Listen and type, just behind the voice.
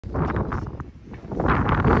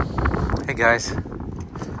Hey guys,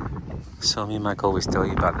 so me and Mike always tell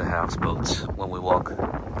you about the houseboats when we walk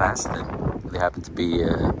past them. They happen to be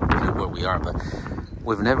where we are, but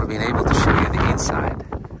we've never been able to show you the inside.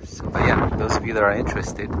 So, but yeah, those of you that are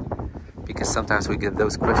interested, because sometimes we get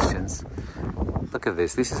those questions. Look at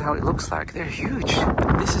this. This is how it looks like. They're huge.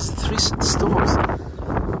 This is 3 stores.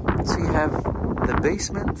 So you have the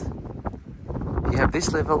basement, you have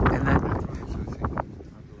this level, and then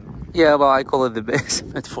yeah, well, I call it the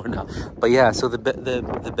basement for now. But yeah, so the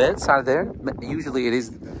beds are there. Usually it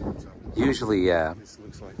is. Usually, yeah. This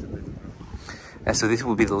looks like the living room. And so this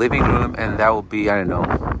will be the living room, and that will be, I don't know,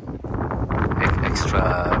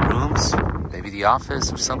 extra rooms, maybe the office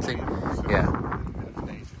or something. Yeah.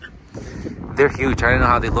 They're huge. I don't know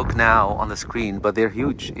how they look now on the screen, but they're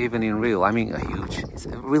huge, even in real. I mean, huge. It's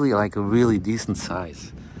really like a really decent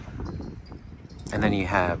size. And then you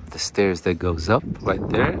have the stairs that goes up right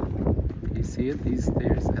there. Can you see it? These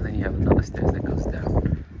stairs. And then you have another stairs that goes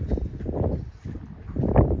down.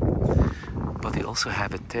 But they also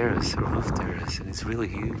have a terrace, a roof terrace, and it's really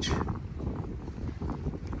huge.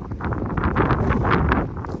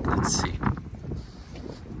 Let's see.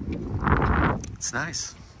 It's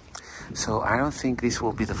nice. So I don't think this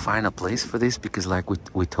will be the final place for this, because like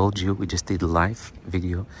we told you, we just did a live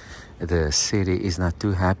video. The city is not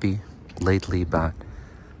too happy lately about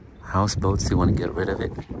houseboats. They want to get rid of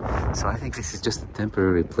it. So I think this is just a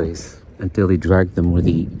temporary place until they drag them where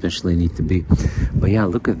they eventually need to be. But yeah,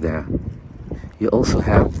 look at that. You also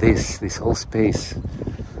have this whole space.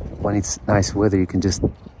 When it's nice weather, you can just,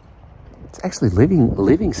 it's actually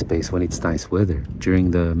living space when it's nice weather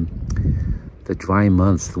during the dry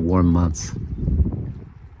months, the warm months.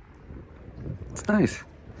 It's nice.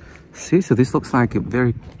 See, so this looks like a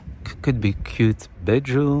very, could be cute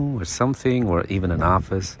bedroom or something, or even an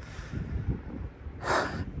office.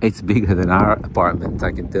 It's bigger than our apartment,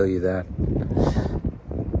 I can tell you that.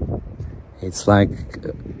 It's like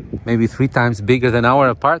maybe 3 times bigger than our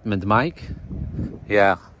apartment, Mike.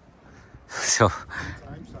 Yeah. So,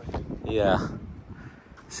 yeah.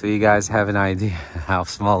 So you guys have an idea how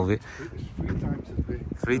small we... 3 times as big.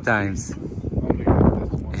 3 times. Only half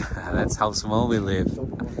that one. Yeah, that's how small we live.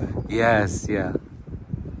 Yes, yeah.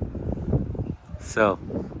 So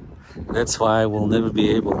that's why we'll never be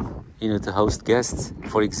able, to host guests,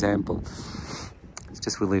 for example. It's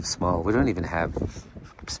just we live small. We don't even have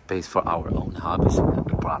space for our own hobbies and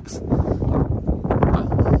props. But,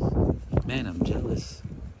 man, I'm jealous.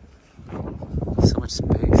 So much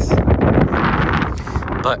space.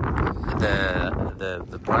 But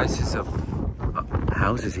the prices of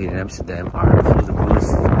houses here in Amsterdam are through the roof.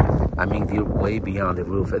 I mean, they're way beyond the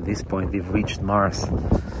roof. At this point, they've reached Mars.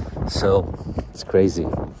 So it's crazy.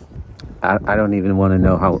 I don't even want to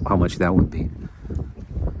know how much that would be.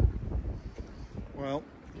 Well,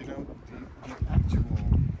 the actual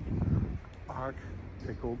arc,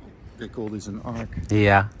 they call this an arc.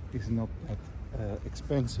 Yeah. Is not that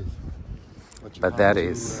expensive. But that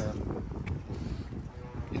is.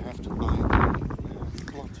 You have to buy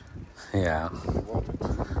the plot. Yeah. The water to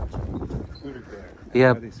put it there.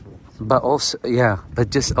 Yeah. That is what. But also, yeah, but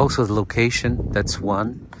just also the location, that's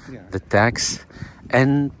one, Yeah. the tax,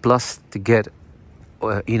 and plus to get,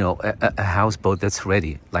 a houseboat that's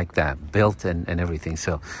ready like that, built and everything.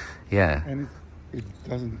 So, yeah. And it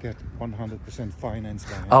doesn't get 100% financed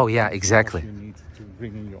by Oh, yeah, exactly. You need to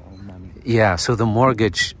bring in your own money. Yeah, so the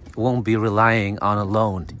mortgage won't be relying on a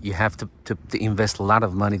loan. You have to invest a lot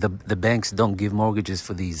of money. The banks don't give mortgages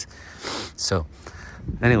for these. So,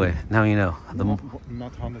 anyway, now you know.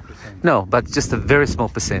 Not 100%. No, but just a very small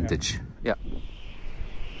percentage. Yeah.